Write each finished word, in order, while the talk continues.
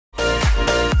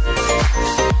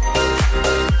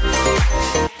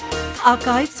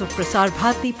Archives of Prasar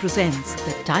Bharati presents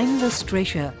the timeless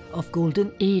treasure of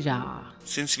golden era.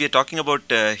 Since we are talking about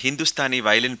Hindustani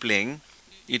violin playing,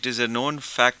 it is a known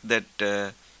fact that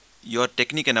your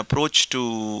technique and approach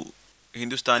to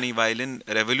Hindustani violin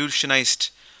revolutionized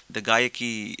the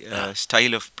Gayaki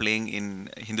style of playing in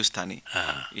Hindustani.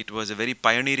 It was a very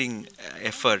pioneering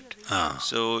effort.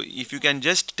 So if you can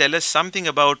just tell us something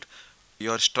about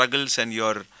your struggles and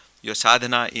your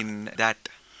sadhana in that,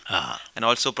 and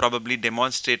also probably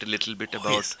demonstrate a little bit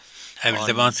about... Yes. I will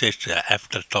demonstrate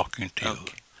after talking to you.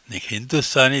 The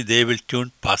Hindustani, they will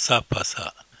tune pasa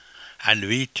pasa, and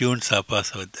we tune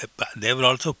sapasa. They will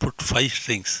also put 5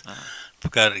 strings.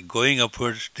 Because going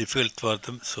upwards difficult for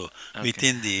them, so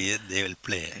within the they will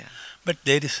play. But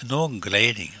there is no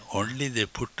gliding, only they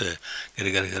put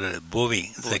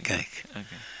bowing technique.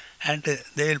 And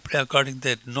they will play according to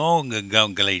that, no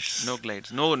glides. No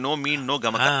glides, no mean, no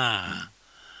gamaka.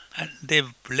 And they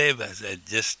play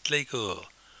just like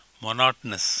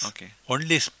monotonous.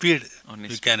 Only speed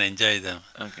you can enjoy them.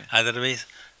 Otherwise,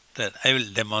 I will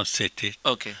demonstrate it.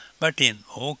 But in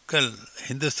vocal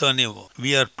Hindustani,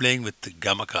 we are playing with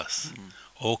gamakas,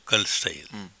 vocal style.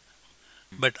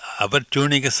 But our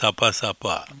tuning is sapa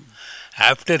sapa.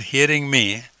 After hearing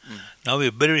me, now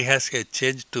everybody has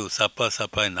changed to sapa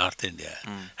sapa in North India.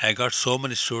 I got so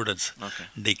many students,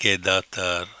 D.K.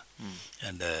 Datar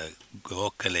and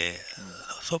Gokale,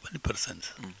 so many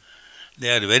persons. They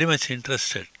are very much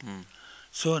interested.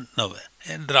 So now,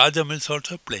 and Rajam is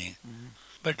also playing.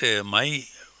 But my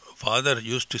father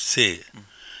used to say,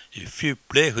 if you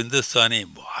play Hindustani,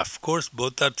 of course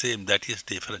both are same, that is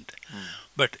different.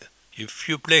 But if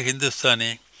you play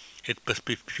Hindustani, it must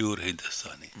be pure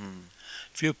Hindustani.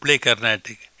 If you play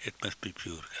Carnatic, it must be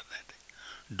pure Carnatic.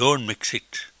 Don't mix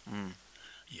it.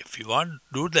 If you want,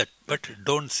 do that, but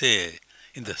don't say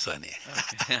Hindustani.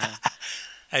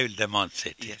 I will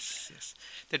demonstrate it. Yes.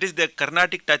 That is, the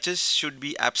Carnatic touches should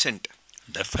be absent.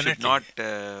 Definitely. Should not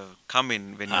come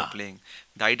in when you are playing.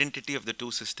 The identity of the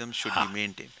two systems should be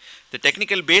maintained. The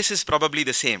technical base is probably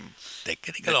the same.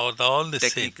 Technical, all the same.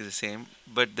 Technique is the same,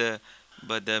 but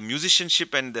the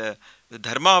musicianship and the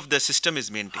dharma of the system is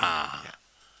maintained.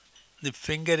 The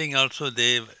fingering also,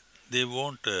 they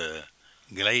won't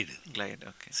glide.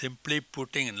 Simply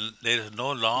putting, there is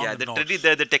no long notes.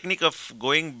 The technique of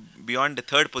going beyond the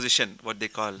third position, what they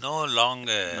call. No long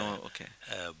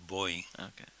bowing.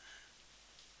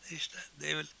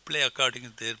 They will play according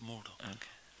to their mood.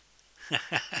 I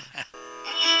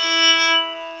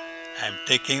am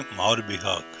taking Maur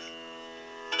Bihag.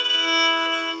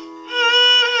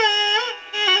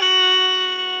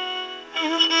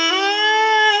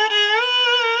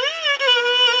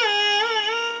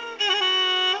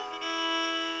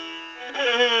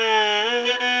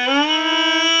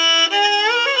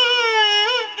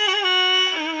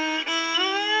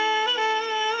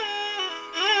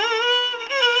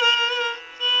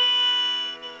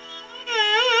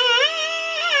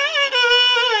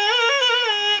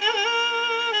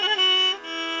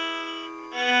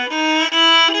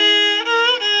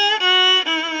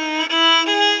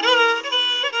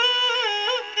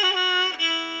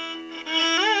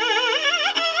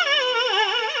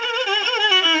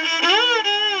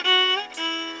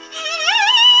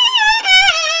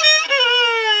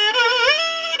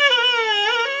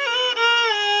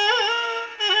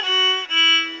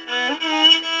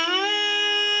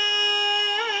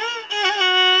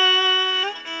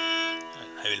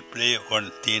 Play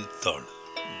 1/3.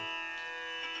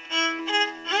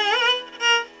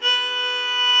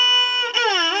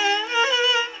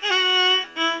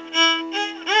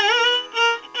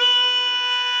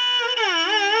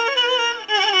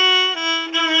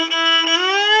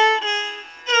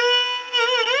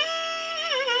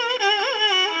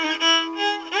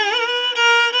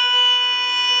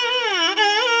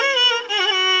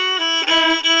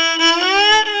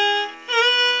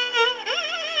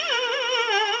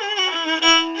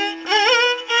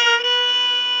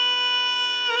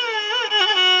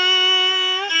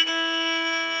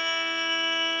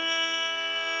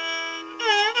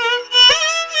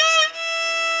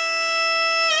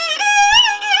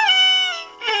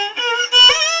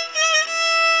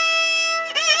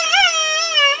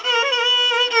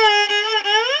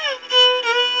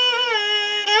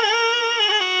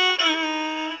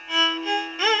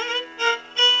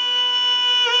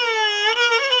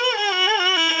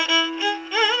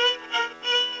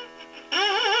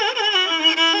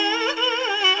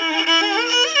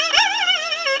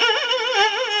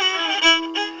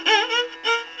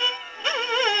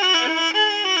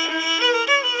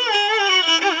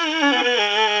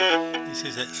 This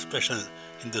is a special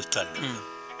Hindustani.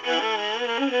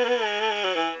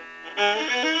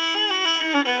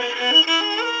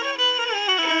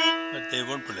 But they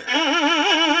won't play.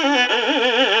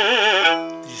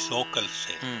 This vocal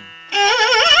style.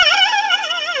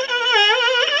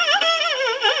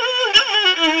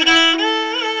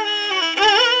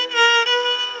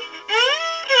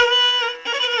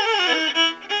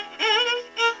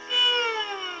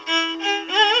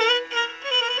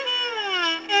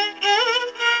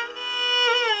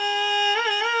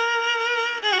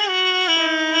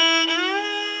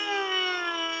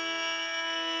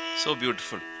 So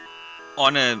beautiful.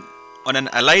 On an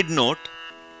allied note,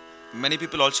 many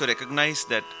people also recognize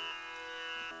that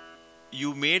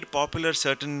you made popular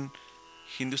certain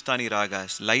Hindustani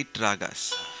ragas, light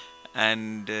ragas,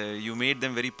 and you made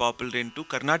them very popular into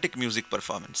Carnatic music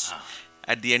performance.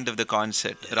 At the end of the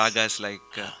concert, ragas like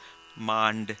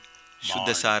Mand,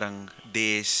 Shuddha Sarang,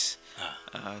 Des,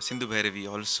 Sindhu Bhairavi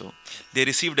also, they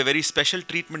received a very special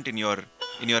treatment in your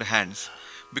hands.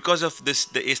 Because of this,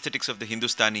 the aesthetics of the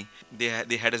Hindustani, they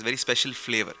had a very special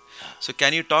flavor. So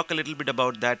can you talk a little bit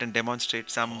about that and demonstrate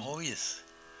some? Oh yes.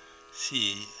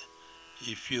 See,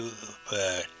 if you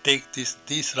take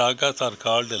these ragas are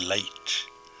called light,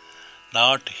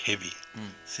 not heavy.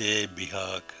 Say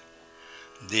Bihag,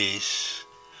 Desh,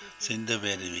 Sindhu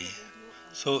Bhairavi.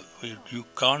 So you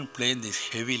can't play this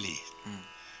heavily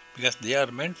because they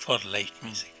are meant for light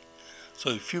music. So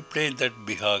if you play that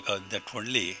bihag or that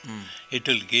only, it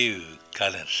will give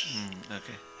colors.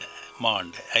 Okay.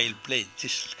 Mond, I will play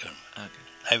just come.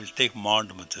 Okay. I will take Mond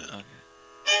Muthu. Okay.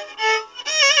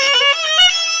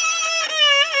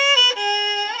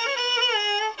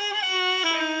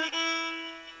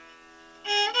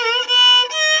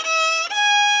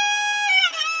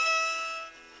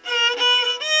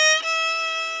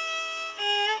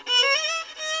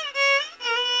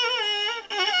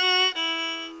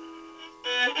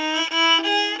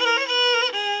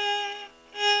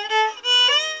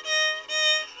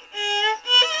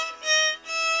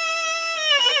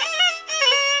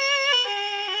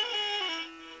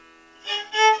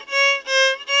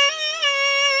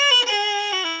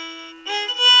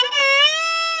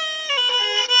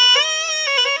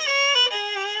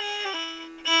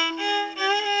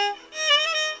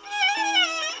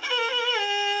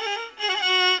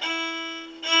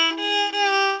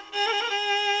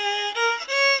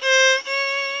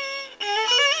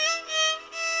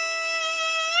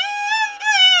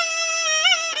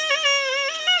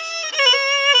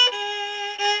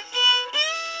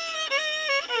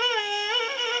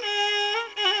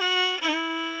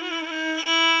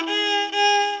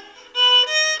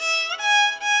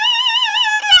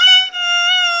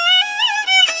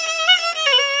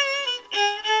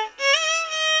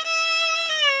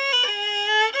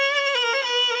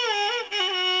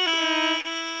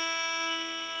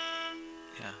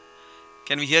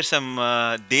 Can we hear some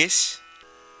Des?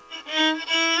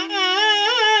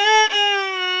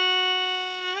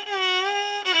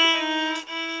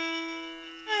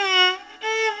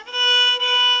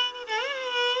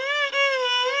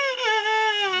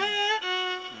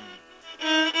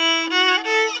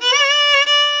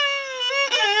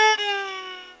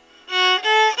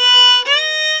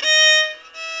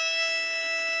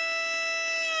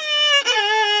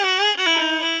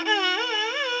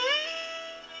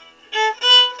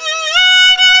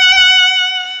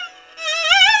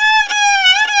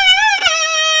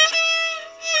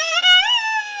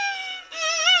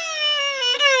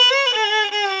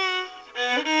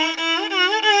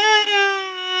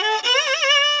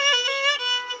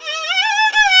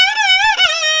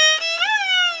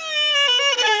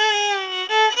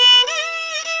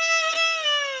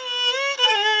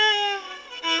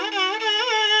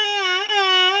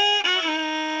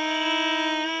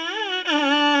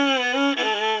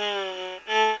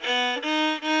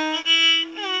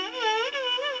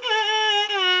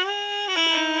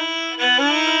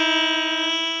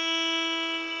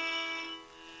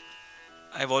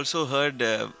 I've also heard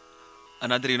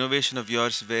another innovation of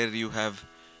yours where you have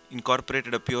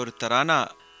incorporated a pure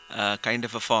tarana kind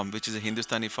of a form, which is a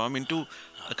Hindustani form, into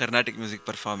a Carnatic music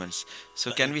performance.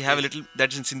 So can we have a little,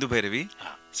 that's in Sindhu Bhairavi.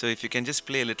 So if you can just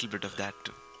play a little bit of that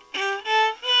too.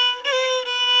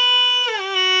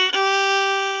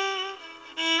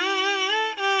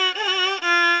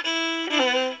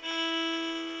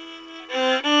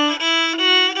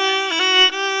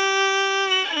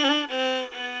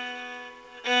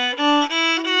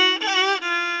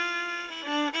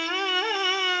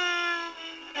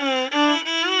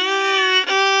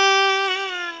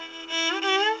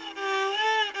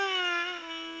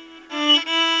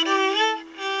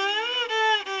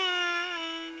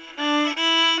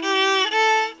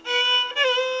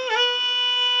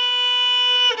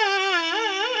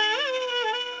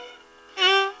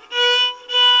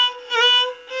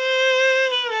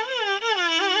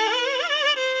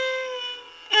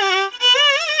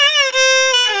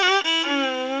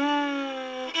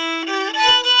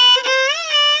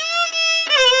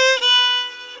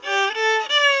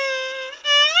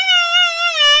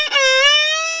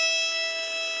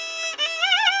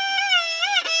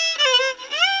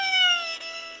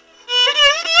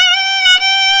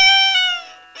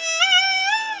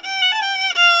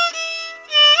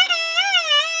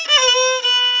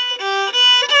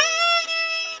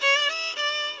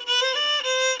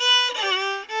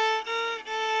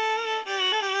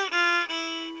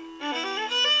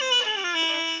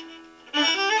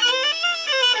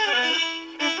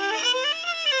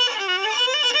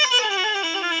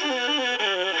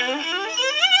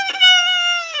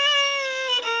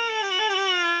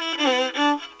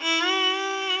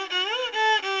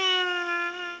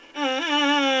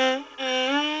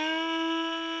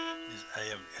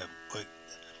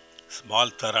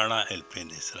 small tarana I'll play in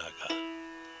this raga.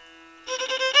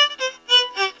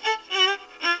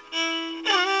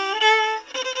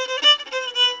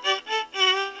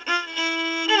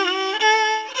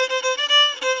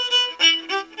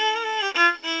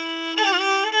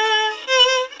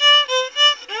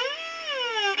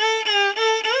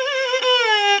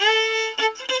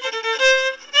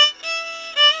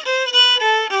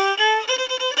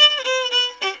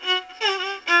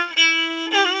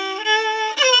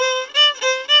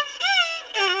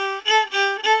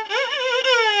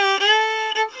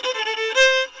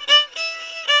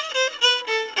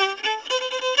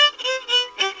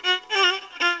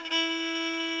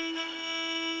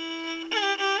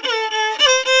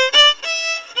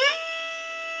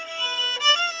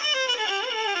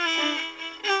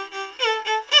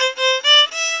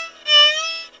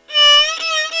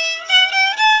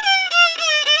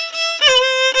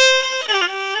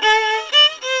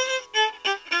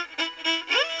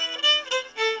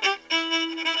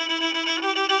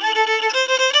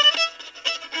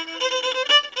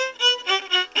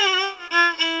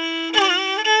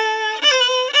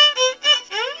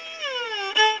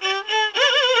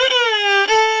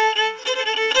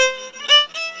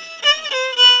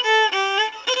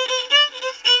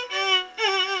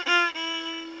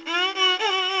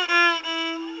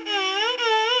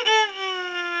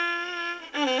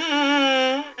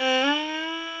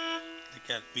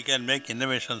 We can make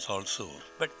innovations also,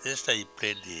 but just I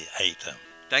played the item.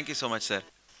 Thank you so much, sir.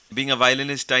 Being a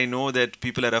violinist, I know that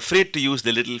people are afraid to use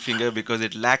the little finger because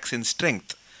it lacks in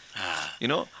strength. You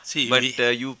know, see, but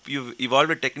you've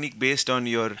evolved a technique based on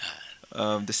your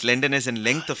the slenderness and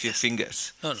length of your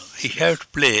fingers. No, we have to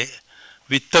play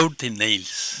without the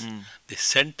nails. The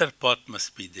center part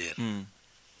must be there.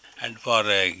 And for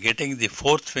getting the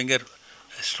fourth finger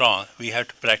strong, we have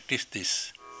to practice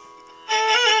this.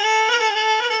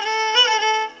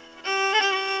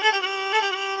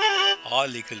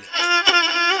 All equal.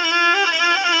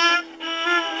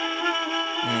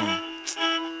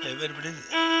 Everybody,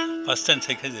 first and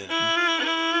second,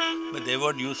 but they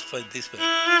won't use for this one.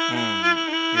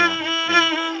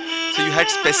 So you had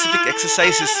specific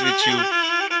exercises which you...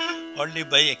 Only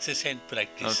by exercise and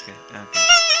practice. Okay.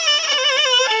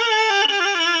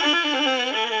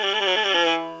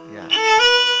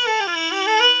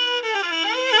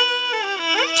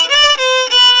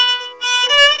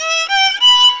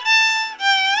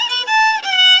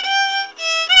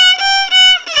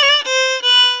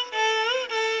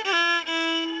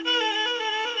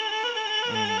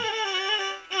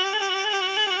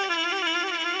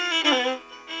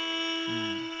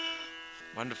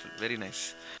 Wonderful, very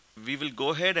nice. We will go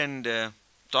ahead and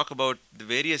talk about the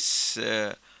various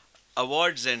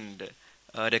awards and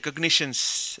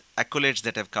recognitions, accolades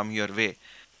that have come your way.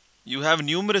 You have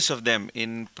numerous of them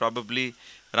in probably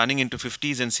running into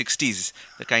 50s and 60s,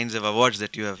 the kinds of awards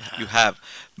that you have.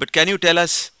 But can you tell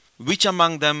us which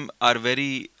among them are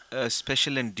very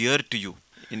special and dear to you?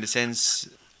 In the sense,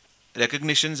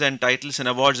 recognitions and titles and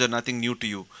awards are nothing new to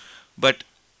you. But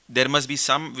there must be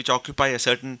some which occupy a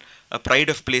certain pride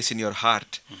of place in your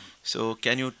heart. So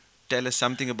can you tell us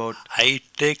something about... I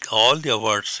take all the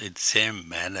awards in the same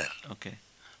manner. Okay.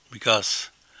 Because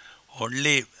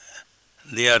only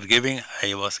they are giving,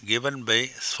 I was given by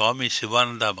Swami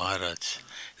Shivananda Maharaj,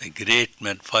 the great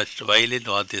man, first violin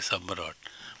Vadya Samrat,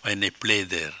 when I play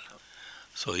there.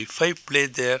 So if I play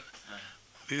there,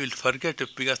 we will forget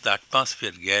it because the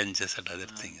atmosphere, Ganges and other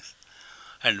things.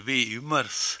 And we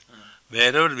immerse.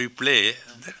 Wherever we play,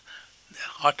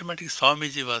 automatically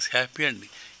Swamiji was happy and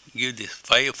give this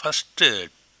first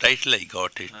title I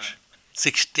got it,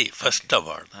 60, first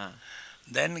award.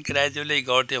 Then gradually I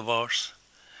got the awards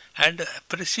and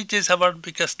prestigious award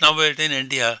because now in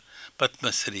India,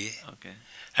 Padma Shri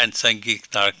and Sangeet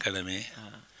Academy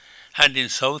and in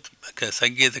South,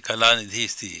 Sangeet Kalanidhi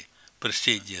is the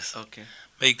prestigious.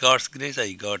 By God's grace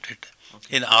I got it.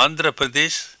 In Andhra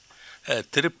Pradesh,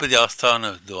 Tirupati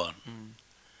Asthana Vidwan.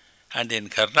 And in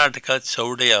Karnataka,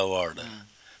 Chaudaya Award,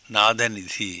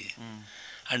 Nadanidhi.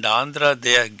 And Andhra,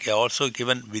 they are also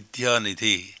given Vidya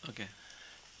Nidhi.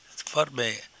 For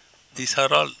me, these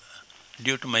are all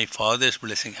due to my father's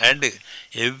blessing. And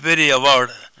every award,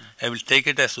 I will take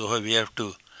it as we have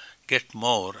to get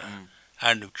more.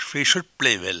 And we should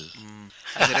play well.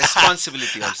 As a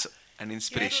responsibility also, an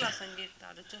inspiration.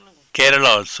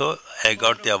 Kerala also, I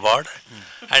got the award.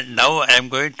 And now I am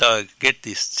going to get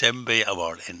this Chembei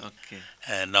award in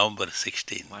November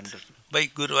 16th. Wonderful. By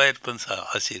Guru Ayappan's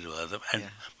Asirvadam and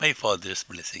my father's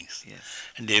blessings.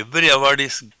 And every award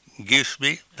gives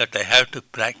me that I have to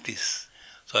practice.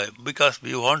 So because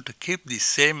we want to keep the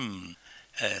same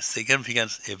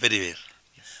significance everywhere.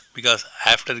 Because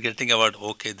after getting about,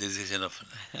 okay, this is enough.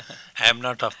 I am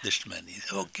not of this man. He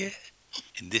said, okay.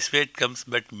 In this way it comes,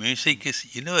 but music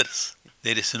is universe.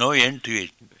 There is no end to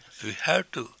it. You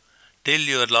have to till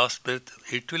your last breath,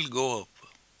 it will go up.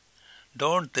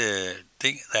 Don't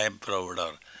think I am proud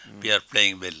or we are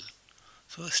playing well.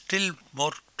 So still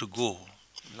more to go.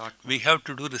 We have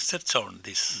to do research on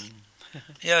this.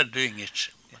 We are doing it.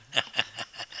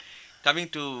 Coming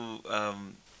to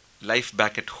life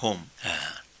back at home.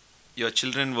 Your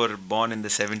children were born in the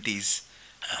 70s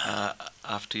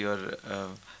after your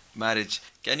marriage.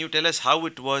 Can you tell us how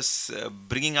it was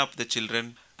bringing up the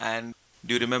children, and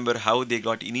do you remember how they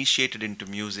got initiated into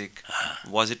music?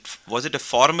 Was it a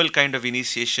formal kind of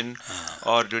initiation,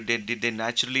 or did they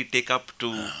naturally take up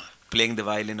to playing the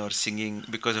violin or singing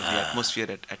because of the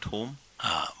atmosphere at home?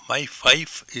 My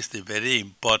wife is the very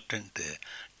important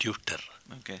tutor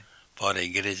for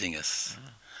encouraging us.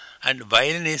 And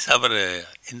violin is our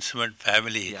instrument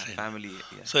family.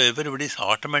 So everybody is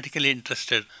automatically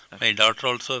interested. My daughter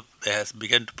also has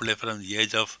begun to play from the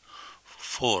age of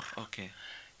 4.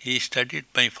 He studied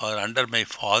under my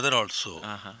father also.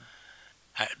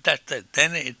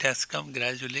 Then it has come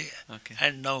gradually,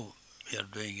 and now we are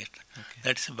doing it.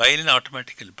 That's violin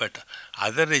automatically. But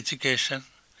other education,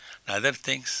 other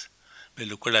things, we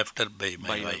looked after by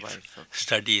my wife.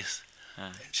 Studies.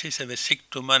 She's a very sick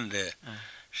woman.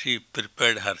 She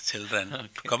prepared her children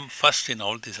to come first in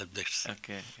all the subjects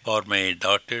for my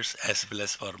daughters as well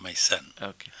as for my son.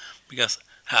 Because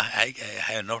I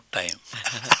have no time.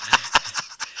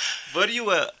 Were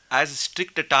you as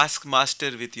strict a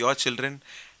taskmaster with your children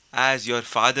as your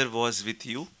father was with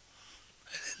you?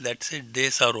 That's it.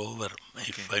 Days are over.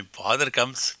 If my father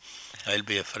comes, I'll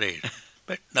be afraid.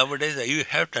 But nowadays, you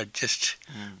have to adjust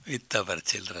with our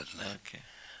children.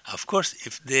 Of course,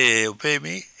 if they obey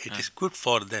me, it is good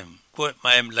for them.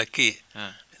 I am lucky.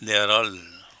 They are all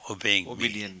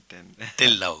obedient me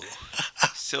till now.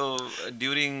 So,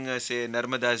 during, say,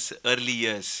 Narmada's early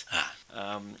years,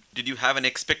 did you have an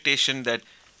expectation that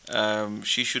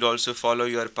she should also follow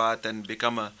your path and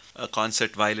become a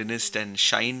concert violinist and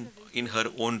shine in her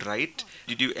own right?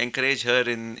 Did you encourage her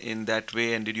in that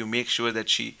way, and did you make sure that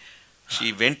she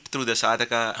went through the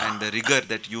sadhaka and the rigor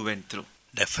that you went through?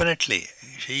 Definitely.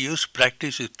 She used to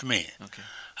practice with me.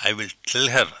 I will tell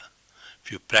her,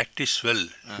 if you practice well,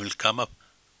 you will come up.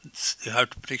 You have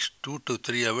to practice 2 to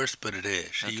 3 hours per day.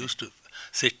 She used to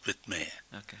sit with me.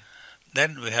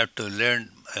 Then we have to learn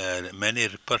many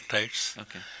repertoires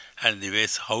and the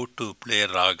ways how to play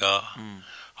raga,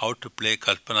 how to play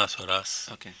kalpana swaras.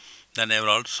 Then I will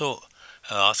also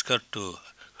ask her to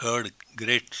hear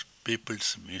great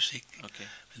people's music,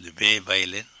 the way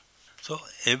violin. So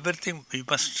everything we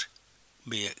must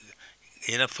be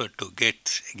enough to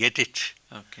get it.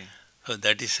 So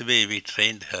that is the way we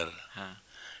trained her.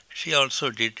 She also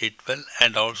did it well,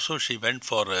 and also she went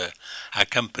for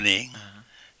accompanying.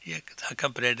 She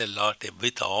accompanied a lot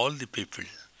with all the people.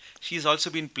 She's also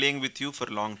been playing with you for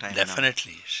a long time.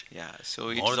 Definitely. Now.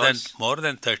 So more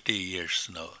than 30 years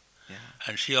now.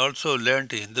 And she also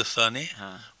learned Hindustani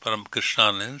from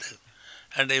Krishnanand.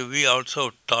 And we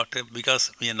also taught her,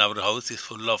 because in our house is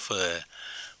full of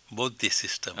both the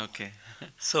system.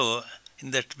 So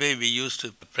in that way we used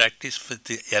to practice with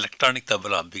the electronic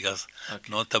tabla, because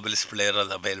no tablis player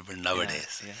are available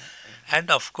nowadays.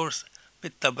 And of course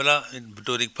with tabla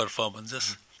during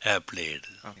performances I have played.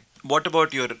 What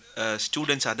about your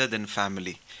students other than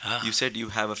family? You said you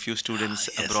have a few students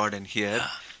abroad and here.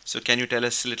 So can you tell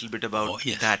us a little bit about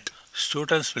that?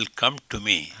 Students will come to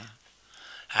me.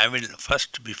 I will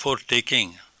first, before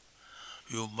taking,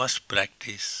 you must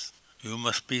practice. You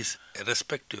must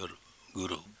respect your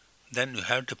guru. Then you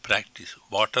have to practice.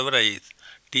 Whatever I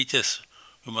teach us,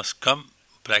 you must come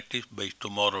practice by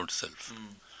tomorrow itself.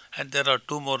 And there are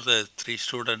 3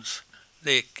 students.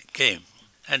 They came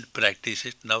and practiced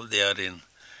it. Now they are in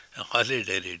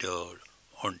holiday radio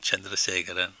on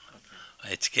Chandrasekharan,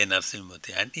 H.K.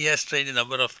 Narasimhamurthy, and he has trained a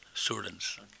number of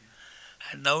students.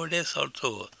 And nowadays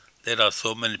also, there are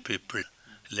so many people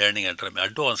learning at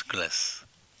advanced class.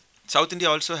 South India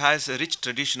also has a rich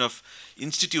tradition of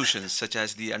institutions such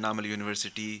as the Annamalai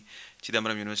University,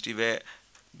 Chidambaram University, where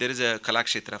there is a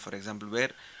Kalakshetra, for example, where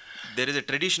there is a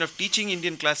tradition of teaching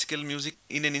Indian classical music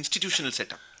in an institutional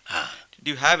setup.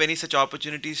 Do you have any such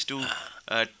opportunities to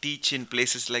teach in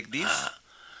places like these?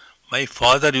 My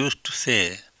father used to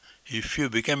say, if you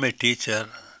become a teacher,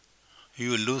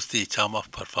 you will lose the charm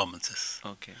of performances.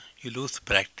 You lose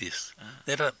practice.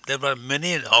 There were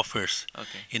many offers.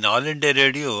 In All India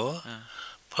Radio,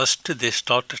 first they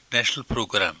started national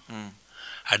program.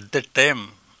 At that time,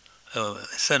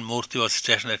 S.N. Murthy was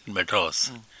stationed at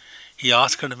Madras. He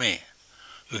asked me,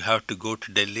 you have to go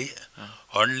to Delhi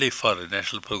only for a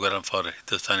national program for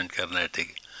Hindustani and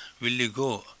Carnatic. Will you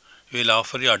go? We will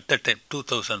offer you at that time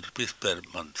 2,000 rupees per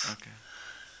month. Okay.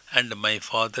 And my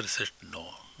father said no.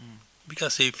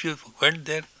 Because if you went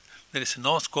there, there is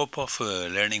no scope of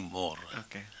learning more.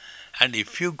 Okay. And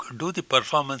if you do the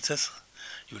performances,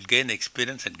 you will gain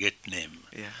experience and get name.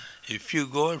 Yeah. If you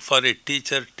go for a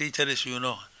teacher is,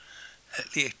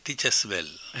 he teaches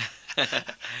well.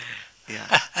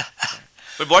 Yeah.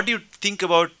 But what do you think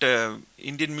about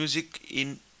Indian music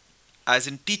as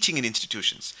in teaching in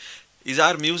institutions? Is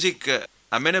our music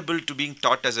amenable to being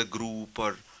taught as a group,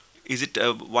 or is it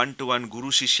a one-to-one Guru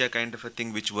Shishya kind of a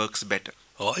thing which works better?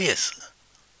 Oh yes,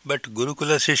 but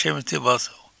Gurukula Shishya was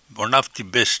one of the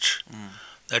best.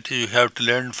 That is, you have to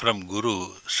learn from Guru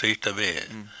straight away,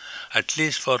 at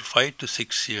least for 5 to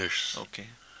 6 years. Okay.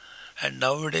 And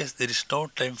nowadays there is no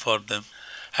time for them,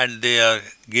 and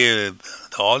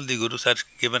all the Gurus are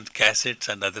given cassettes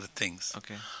and other things.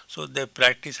 Okay. So they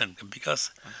practice and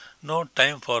because no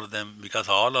time for them, because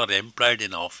all are employed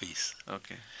in office.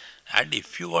 Okay. And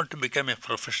if you want to become a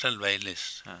professional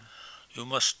violinist, you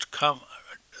must come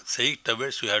 8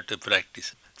 hours you have to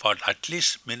practice for at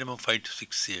least minimum 5 to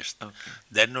 6 years. Okay.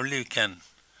 Then only you can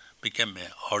become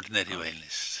an ordinary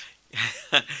violinist.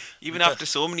 Even after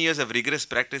so many years of rigorous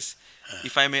practice,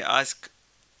 if I may ask,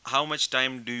 how much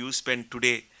time do you spend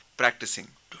today practicing?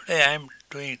 Today I am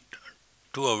doing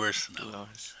 2 hours now. 2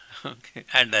 hours. Okay.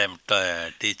 And I am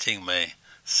teaching my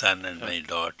son and my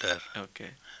daughter.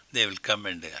 Okay. They will come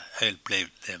and I will play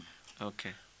with them.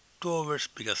 Okay. 2 hours,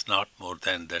 because not more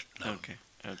than that now. Okay.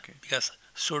 Okay. Because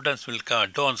students will come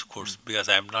advanced course, because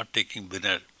I am not taking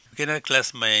beginner. Beginner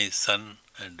class my son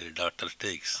and daughter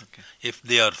takes, Okay. if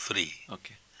they are free.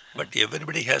 Okay. But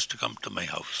everybody has to come to my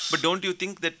house. But don't you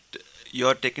think that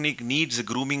your technique needs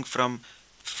grooming from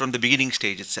the beginning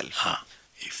stage itself?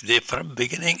 If they from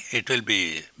beginning, it will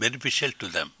be beneficial to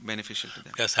them. Beneficial to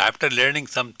them. Because after learning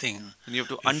something, you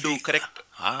have to correct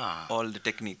all the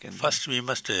technique. And first we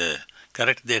must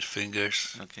correct their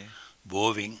fingers, okay.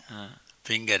 bowing,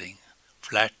 fingering,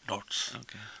 flat notes,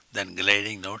 Okay. then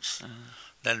gliding notes.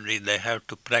 Then they have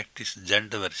to practice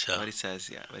Janda-Varsha. Very size,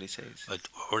 yeah, very size. But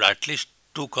at least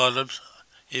 2 columns,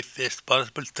 if it's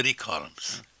possible 3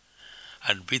 columns.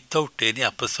 And without any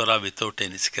apaswara, without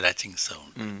any scratching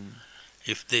sound.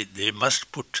 If they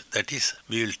must put, that is,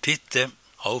 we will teach them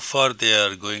how far they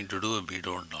are going to do, we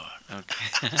don't know.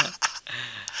 Okay.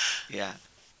 Yeah.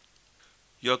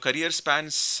 Your career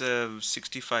spans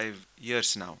 65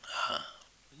 years now.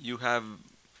 You have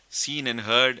seen and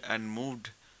heard and moved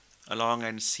along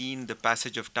and seen the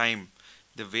passage of time,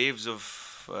 the waves of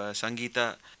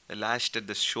Sangeeta lashed at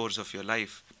the shores of your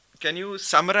life. Can you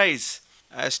summarize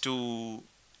as to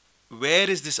where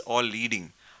is this all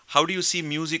leading? How do you see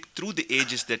music through the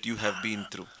ages that you have been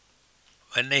through?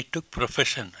 When I took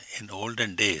profession in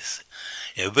olden days,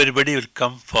 everybody will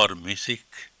come for music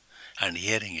and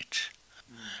hearing it.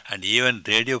 And even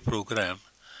radio program,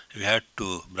 we had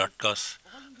to broadcast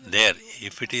there,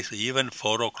 if it is even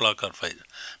 4 o'clock or 5.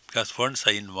 Because once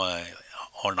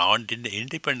on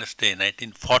Independence Day,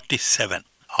 1947,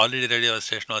 holiday radio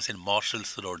station was in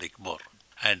Marshall's Road, Igmore.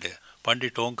 And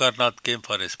Pandit Omkarnath came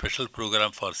for a special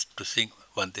program to sing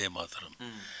Vande Mataram.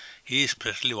 He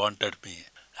especially wanted me.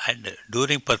 And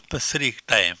during Padma Shri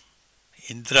time,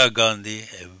 Indira Gandhi,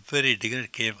 every dignitary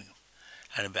came,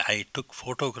 and I took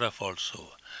photograph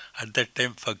also. At that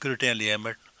time, Fakhruddin Ali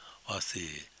Ahmed was the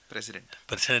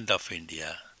President of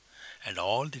India, and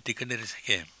all the dignitaries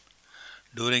came.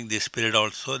 During this period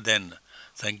also, then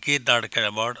Sangeet Nadaka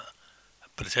Award,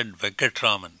 President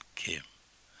Venkatraman came.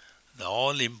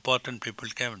 All important people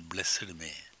came and blessed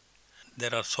me.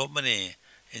 There are so many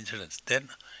incidents. Then,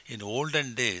 in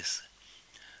olden days,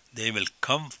 they will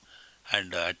come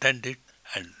and attend it,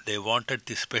 and they wanted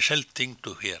the special thing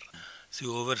to hear. See,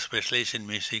 over specialized in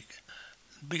music,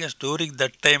 because during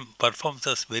that time, performance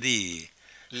was very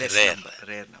rare.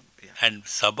 Rare number, yeah. And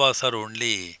sabhas are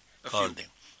only called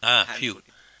few.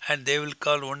 And they will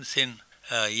call once in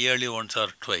yearly, once or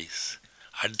twice.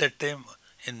 At that time,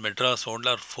 in Madras,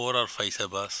 only 4 or 5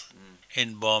 sabhas.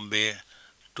 In Bombay,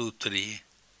 2, 3.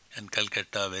 In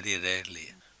Calcutta, very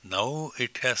rarely. Now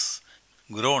it has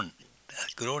grown. It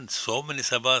has grown so many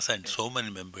sabhas and so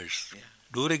many members. Yeah.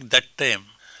 During that time,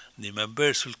 the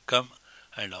members will come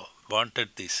and wanted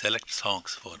the select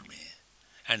songs for me.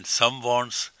 And some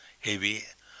wants heavy,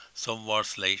 some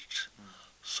wants light.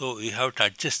 So we have to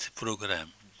adjust the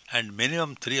program. And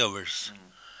minimum 3 hours.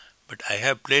 But I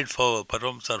have played for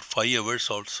performances for 5 hours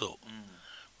also.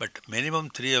 But minimum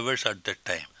 3 hours at that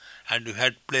time. And we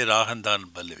had to play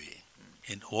Rahandan Pallavi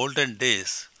In olden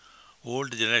days,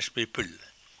 old generation people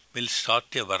will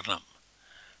start a varnam,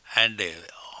 and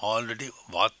already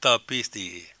Vatapi is the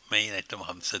main item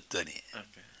Hamsatvani.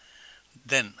 Okay.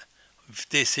 Then, if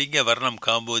they sing a varnam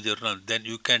Kamboja varnam, then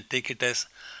you can take it as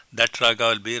that raga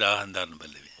will be Rahandharana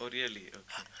Pallavi. Oh, really?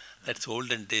 Okay. That's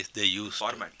olden days they used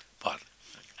Format.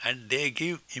 And they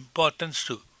give importance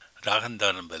to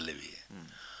Rahandharana Pallavi.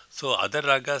 So other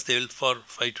ragas they will for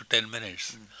 5 to 10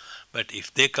 minutes. But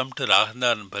if they come to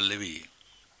Rahandharana Pallavi,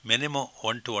 minimum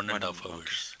 1 to 1.5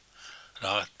 hours.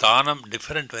 Tanam,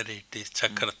 different varieties,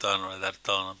 Chakra Tanam, other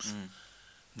Tanams.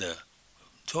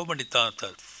 So many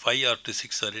Tanams, 5 or to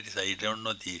 6 varieties, I don't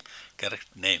know the correct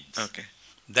names. Okay.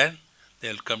 Then they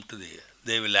will come to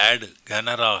they will add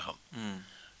Ganaraham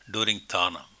during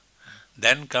Tanam.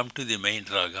 Then come to the main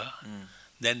raga.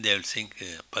 Then they will sing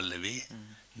Pallavi.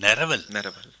 Neraval.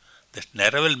 That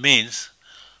Neraval means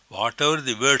whatever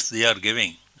the words they are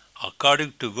giving,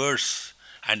 according to verse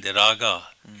and the raga,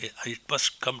 it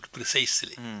must come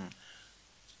precisely.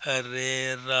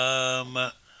 Hare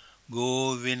Rama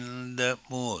Govinda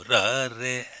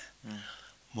Murare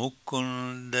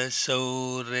Mukunda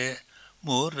Saure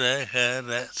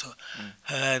Murahara. So,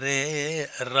 Hare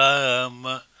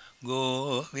Rama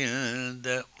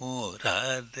Govinda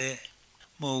Murare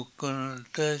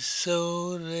Mukunda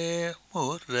Saure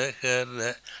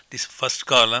Murahara. This first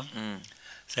column.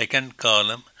 Second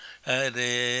column.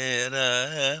 Hare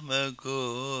Rama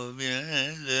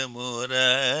Govinda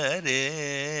Murare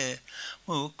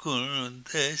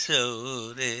Mukunda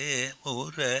Saure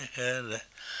Murahara.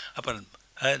 Upon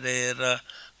Hare Rama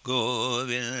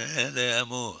Govinda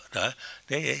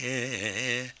Murare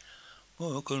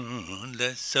Mukunda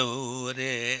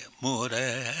Saure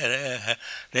Murare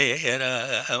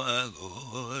Rama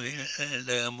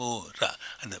Govinda Murare.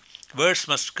 And the words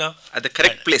must come at the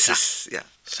correct places. Yeah.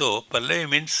 So Pallavi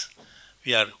means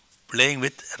we are playing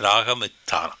with ragam with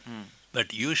taram.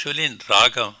 But usually in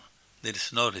ragam there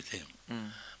is no rhythm.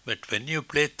 But when you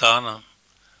play tanam,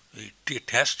 it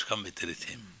has to come with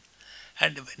rhythm.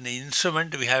 And in the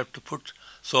instrument we have to put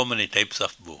so many types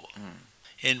of bow.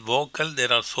 In vocal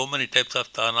there are so many types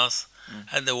of tanas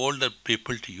and the older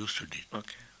people used to do it.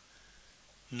 Okay.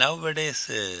 Nowadays,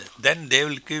 then they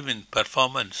will give in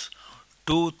performance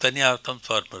 2 Tanyarthams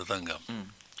for Mridangam.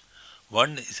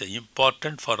 One is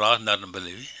important for Rahandharana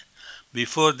Pallavi.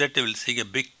 Before that, they will sing a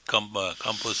big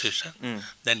composition,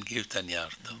 then give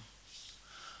Tanyartham.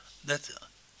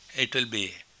 It will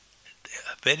be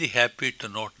very happy to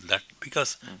note that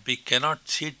because we cannot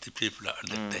cheat the people at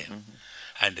that time.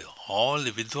 And all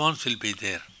the Vidwans will be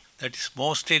there. That is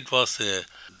mostly it was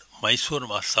Mysore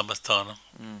Samasthanam,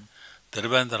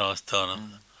 Tiruvandara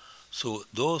Asthanam. So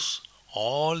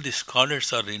all the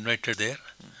scholars are invited there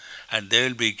and they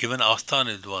will be given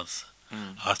Asthana Vidwans.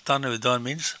 Asthana Vidwan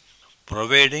means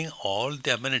providing all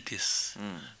the amenities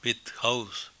with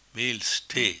house, meal,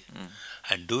 stay.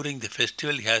 And during the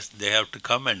festival they have to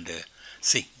come and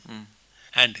sing.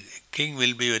 And king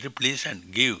will be very pleased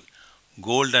and give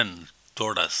golden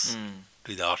todas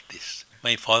to the artist.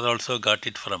 My father also got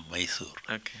it from Mysore.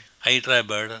 Okay.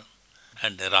 Hyderabad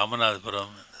and Ramanathapuram.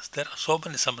 There are so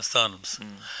many samasthanams.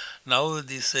 Now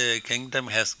this kingdom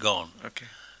has gone. Okay.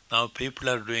 Now people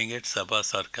are doing it,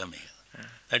 sabhas are coming.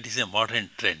 That is a modern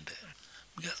trend.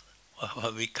 Because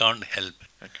we can't help.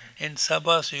 Okay. In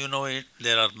sabhas, you know it,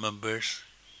 there are members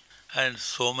and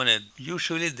so many.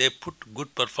 Usually they put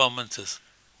good performances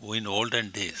in olden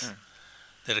days.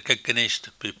 They recognized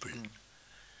people.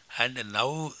 And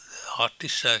now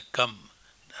artists have come.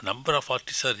 The number of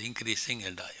artists are increasing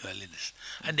and violinists.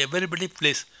 And everybody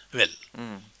plays well.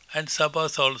 And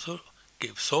sabhas also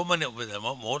give so many of them,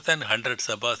 more than 100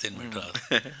 sabhas in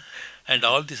Madras. And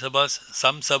all the sabhas,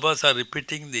 some sabhas are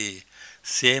repeating the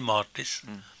same artists.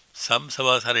 Some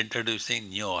sabhas are introducing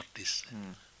new artists.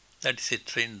 That is a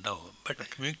trend now. But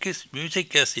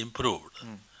music has improved.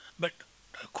 But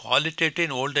qualitative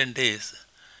in olden days,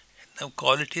 now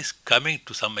quality is coming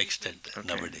to some extent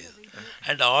nowadays.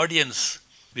 And audience,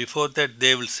 before that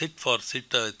they will sit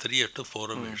 3 to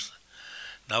 4 hours.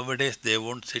 Nowadays they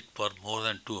won't sit for more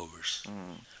than 2 hours.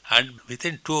 And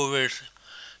within 2 hours,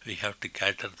 we have to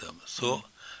cater them. So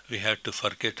we have to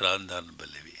forget Rahandharana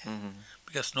Pallavi.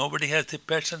 Because nobody has the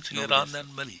patience to hear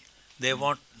Rahandharana Pallavi. They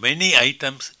want many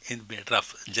items in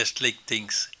rough, just like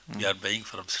things we are buying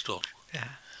from store.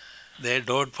 They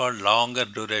don't want longer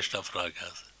duration of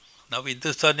ragas. Now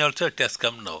Hindustani also it has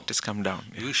come now. It has come down.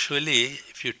 Yeah. Usually,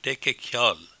 if you take a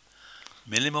khyal,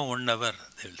 minimum 1 hour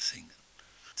they will sing.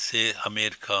 Say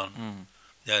Amir Khan,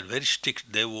 they are very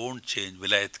strict, they won't change,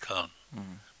 Vilayat Khan.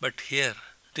 But here,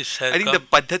 I think the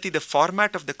paddhati, the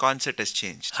format of the concert has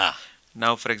changed.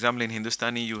 Now, for example, in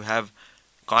Hindustani, you have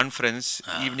conference,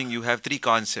 evening you have 3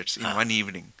 concerts in one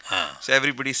evening. So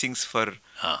everybody sings for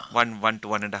 1 to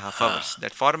 1.5 hours.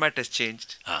 That format has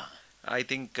changed. I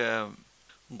think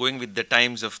going with the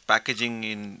times of packaging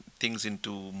in things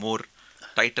into more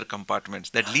tighter compartments,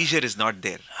 that leisure is not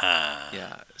there.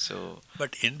 Yeah. So.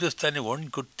 But Hindustani, one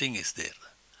good thing is there.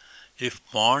 If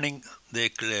morning they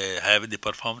have the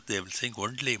performance, they will sing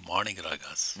only morning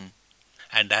ragas,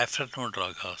 and afternoon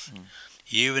ragas,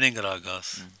 evening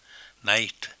ragas,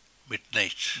 night,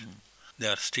 midnight. They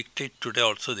are strictly today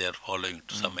also they are following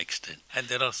to some extent. And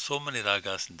there are so many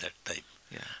ragas in that type.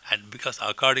 Yeah. And because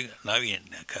according now in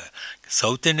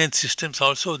South Indian systems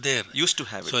also there. Used to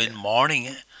have it. So in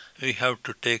morning we have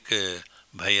to take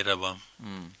Bhairavam,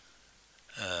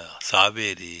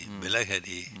 Saveri,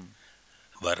 Bilagari,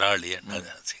 Varali and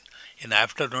other things. In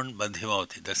afternoon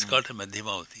Madhimavati, that's called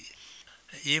Madhimavati.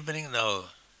 Evening now,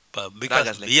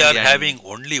 because like we are having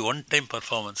only one time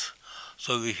performance,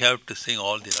 so we have to sing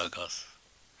all the ragas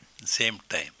same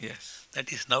time. Yes.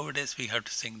 That is nowadays we have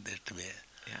to sing that way.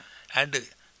 Yeah. And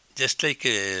just like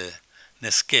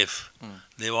Nescafe,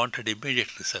 they wanted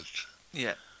immediate result.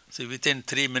 Yeah. So within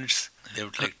 3 minutes, they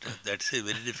would like to. That's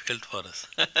very difficult for us.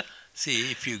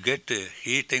 See, if you get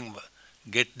heating,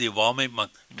 get the warming,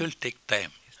 it will take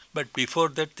time. But before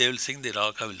that, they will sing the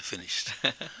raga will finish.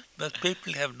 But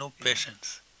people have no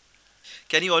patience.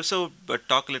 Can you also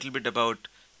talk a little bit about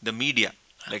the media?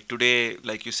 Like today,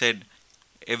 like you said,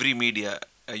 every media,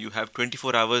 you have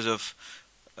 24 hours of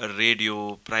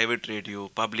radio, private radio,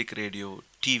 public radio,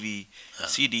 TV,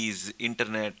 CDs,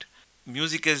 internet.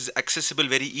 Music is accessible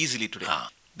very easily today.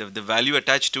 The value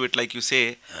attached to it, like you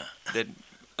say, that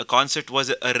a concert was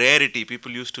a rarity.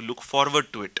 People used to look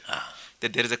forward to it.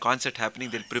 That there is a concert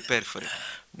happening, they'll prepare for it.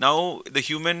 Now, the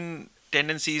human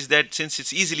tendency is that since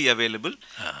it's easily available,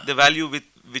 the value with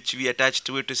which we attach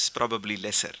to it is probably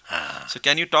lesser. So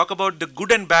can you talk about the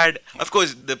good and bad? Of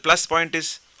course, the plus point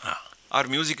is our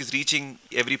music is reaching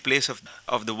every place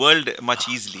of the world much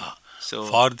easily. So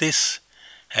for this,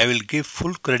 I will give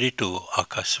full credit to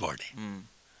Akashvani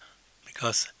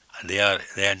because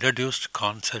they introduced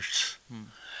concerts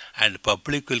and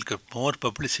public will get more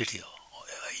publicity.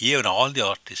 Even all the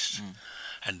artists,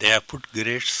 and they have put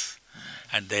grades,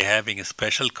 and they are having a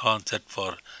special concert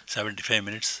for 75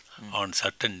 minutes on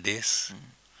certain days.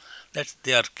 That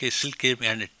they are still keeping,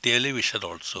 and television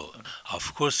also.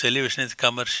 Of course, television is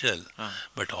commercial,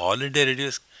 but All India Radio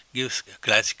gives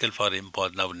classical for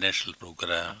import now national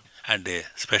program, and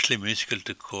especially musical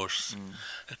course.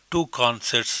 2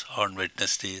 concerts on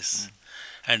Wednesdays,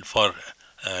 and for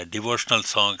devotional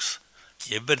songs,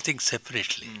 everything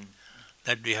separately.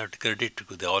 That we have to credit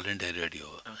to the All India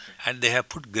Radio. And they have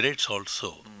put grades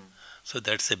also. So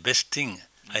that's the best thing.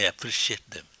 I appreciate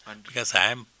them. Because I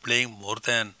am playing more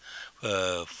than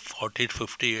 40 to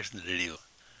 50 years in radio.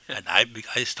 And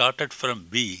I started from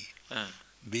B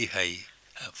high.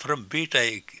 From B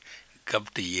I come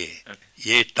to A.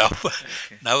 A top.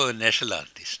 Now a national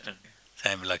artist. So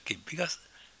I am lucky. Because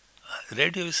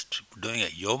radio is doing a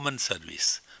yeoman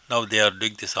service. Now they are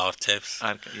doing this archives.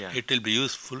 It will be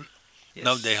useful. Yes.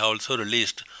 Now they have also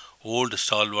released old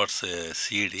stalwarts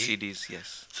CDs,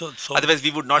 yes. So otherwise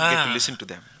we would not get to listen to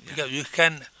them. Because you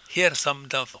can hear some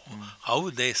of how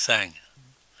they sang.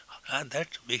 And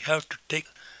that we have to take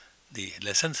the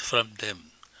lessons from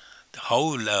them.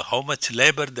 How much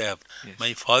labor they have. Yes.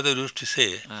 My father used to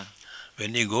say,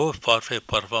 when you go for a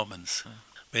performance,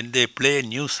 when they play a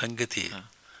new Sangati,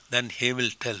 then he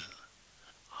will tell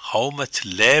how much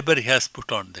labor he has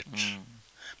put on that.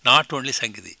 Not only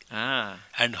Sangati.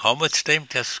 And how much time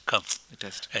it has come.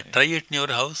 Try it in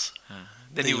your house,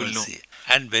 then you will know. See.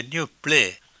 And when you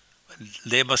play,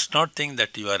 they must not think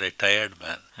that you are a tired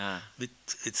man.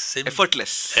 It's simple.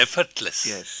 Effortless. Effortless.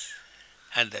 Yes.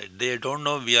 And they don't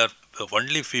know we are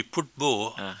only if we put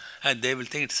bow, and they will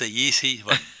think it's an easy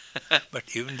one. But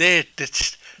even they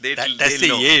touch, that's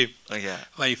the aim.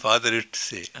 My father used to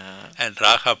say. And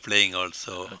Raga playing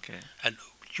also. And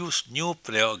use new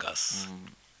prayogas.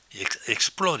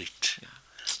 Explore it.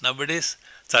 Nowadays,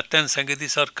 certain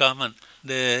Sangatis are common.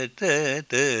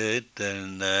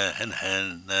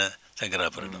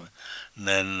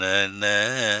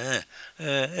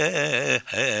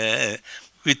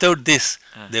 Without this,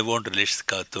 they won't release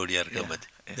Katodi or Gamadi.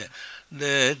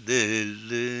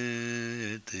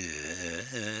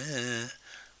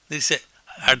 This is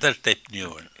other type new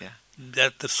one.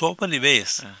 There are so many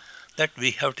ways that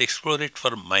we have to explore it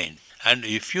for mind. And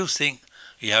if you sing,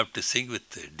 you have to sing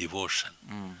with devotion.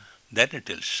 Then it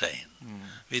will shine.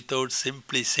 Without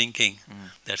simply singing,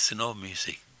 that's no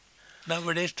music.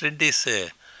 Nowadays trend is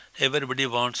everybody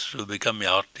wants to become an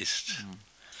artist.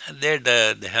 And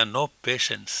they have no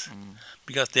patience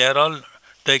because they are all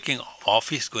taking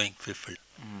office going people.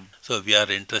 So we are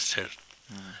interested.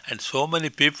 And so many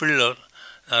people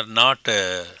are not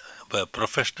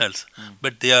professionals,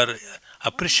 but they are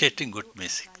appreciating good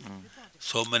music.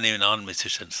 So many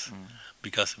non-musicians,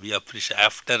 because we appreciate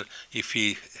after, if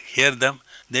we hear them,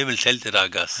 they will tell the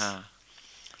ragas.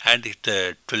 And it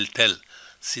will tell,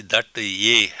 see that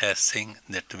A has sing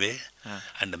that way,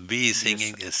 and B is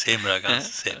singing the same raga.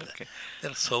 Same. Okay.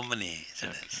 There are so many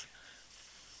incidents.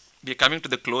 We are coming to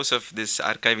the close of this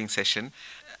archiving session.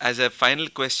 As a final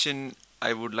question,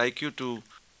 I would like you to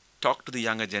talk to the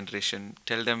younger generation,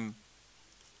 tell them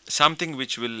something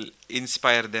which will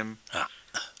inspire them,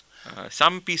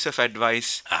 some piece of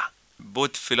advice,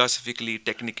 both philosophically,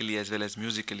 technically, as well as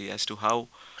musically, as to how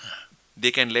they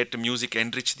can let music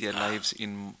enrich their lives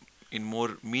in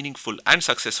more meaningful and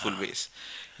successful ways.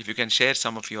 If you can share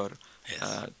some of your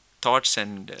thoughts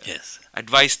and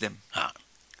advise them.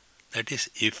 That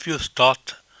is, if you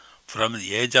start from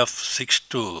the age of 6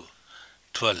 to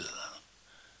 12,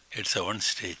 it's a one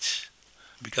stage.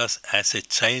 Because as a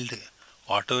child,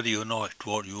 whatever you know,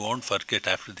 you won't forget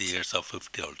after the years of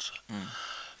 50 also.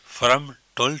 From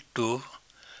 12 to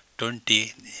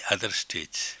 20, the other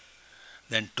stage.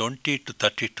 Then 20 to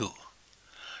 32.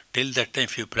 Till that time,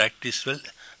 if you practice well,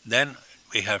 then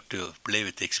we have to play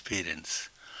with experience.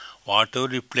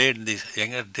 Whatever you played in these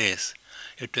younger days,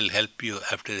 it will help you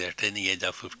after the attaining age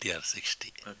of 50 or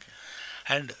 60. Okay.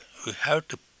 And we have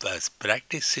to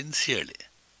practice sincerely,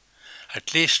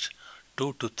 at least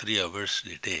 2 to 3 hours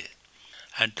a day,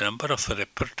 and number of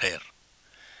repertoire,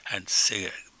 and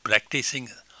practicing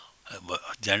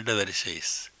gender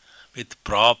varieties with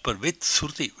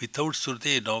Surti. Without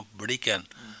Surti, nobody can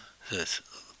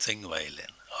sing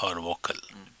violin or vocal.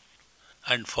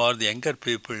 And for the younger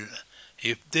people,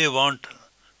 if they want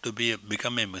to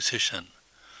become a musician,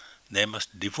 they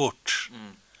must devote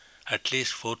at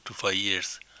least 4 to 5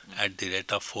 years at the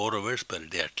rate of 4 hours per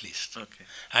day at least. Okay.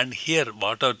 And hear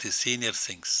what are the senior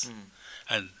sings.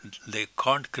 And they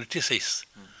can't criticize.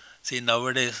 See,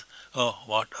 nowadays,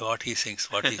 what he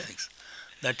sings, what he sings.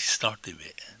 That is not the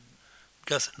way.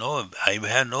 Because I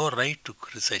have no right to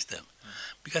criticize them.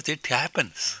 Because it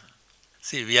happens.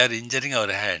 See, we are injuring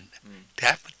our hand. It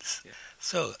happens. Yeah.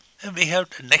 So, we have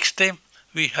to, next time,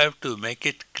 we have to make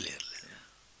it clear.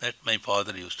 That my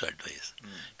father used to advise.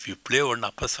 If you play one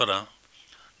apaswara,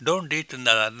 don't do it in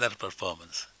another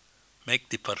performance. Make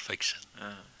the perfection.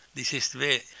 This is the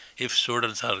way, if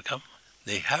students are come,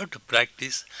 they have to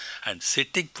practice, and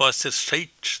sitting posture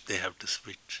straight, they have to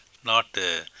switch. Not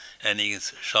any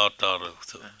short or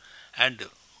so. And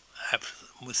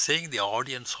saying the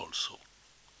audience also.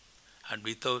 And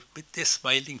with a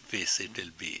smiling face, it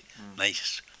will be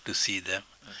nice to see them.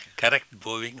 Okay. Correct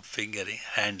bowing, fingering,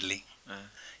 handling.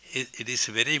 It is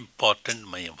very important,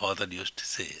 my father used to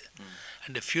say.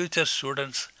 And the future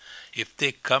students, if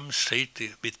they come straight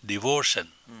with devotion,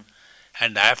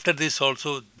 and after this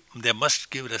also, they must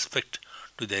give respect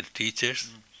to their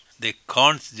teachers. They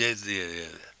can't judge the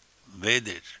way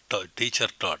the teacher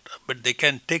taught, but they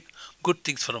can take good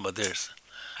things from others,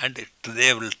 and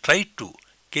they will try to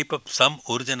keep up some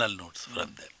original notes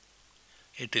from them.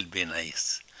 It will be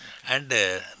nice. And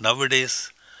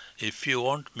nowadays, if you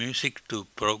want music to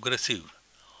progressive,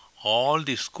 all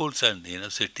the schools and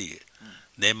university,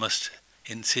 they must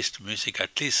insist music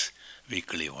at least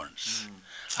weekly once.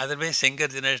 Otherwise, younger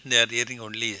generation, they are hearing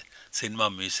only cinema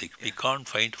music. We can't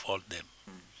find fault them.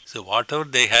 So whatever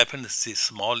they happen in this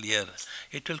small year,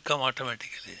 it will come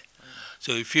automatically.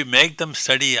 So if you make them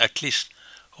study at least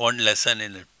one lesson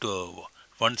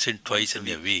once and twice in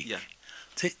a week,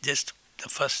 see, just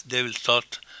first they will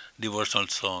start devotional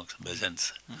songs,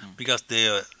 bhajans, because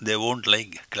they won't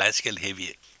like classical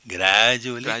heavy.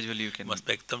 Gradually you can must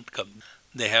make them come.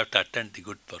 They have to attend the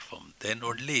good performance. Then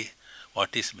only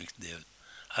what is mixed they will.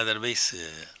 Otherwise,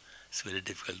 it's very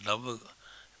difficult. Now,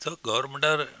 so government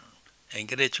are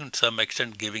encouraging to some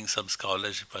extent, giving some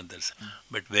scholarship and this.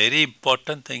 But very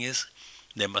important thing is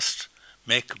they must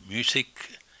make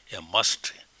music a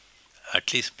must,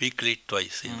 at least weekly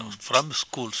twice, from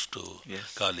schools to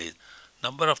college.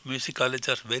 Number of music colleges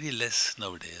are very less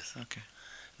nowadays. Okay.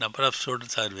 Number of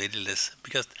students are very less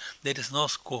because there is no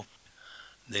scope.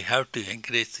 They have to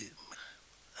encourage.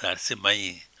 That's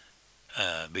my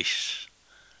wish.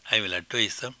 I will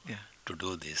advise them to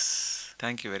do this.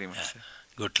 Thank you very much, sir.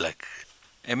 Good luck.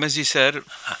 MSG sir,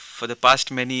 for the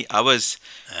past many hours,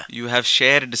 you have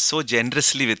shared so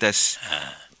generously with us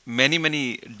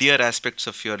many dear aspects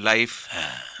of your life,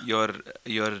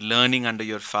 your learning under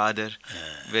your father,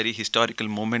 very historical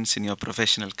moments in your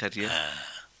professional career.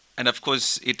 And of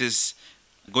course, it is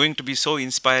going to be so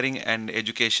inspiring and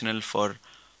educational for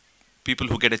people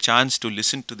who get a chance to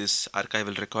listen to this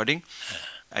archival recording.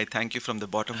 I thank you from the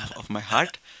bottom of my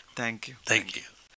heart. Thank you. Thank you.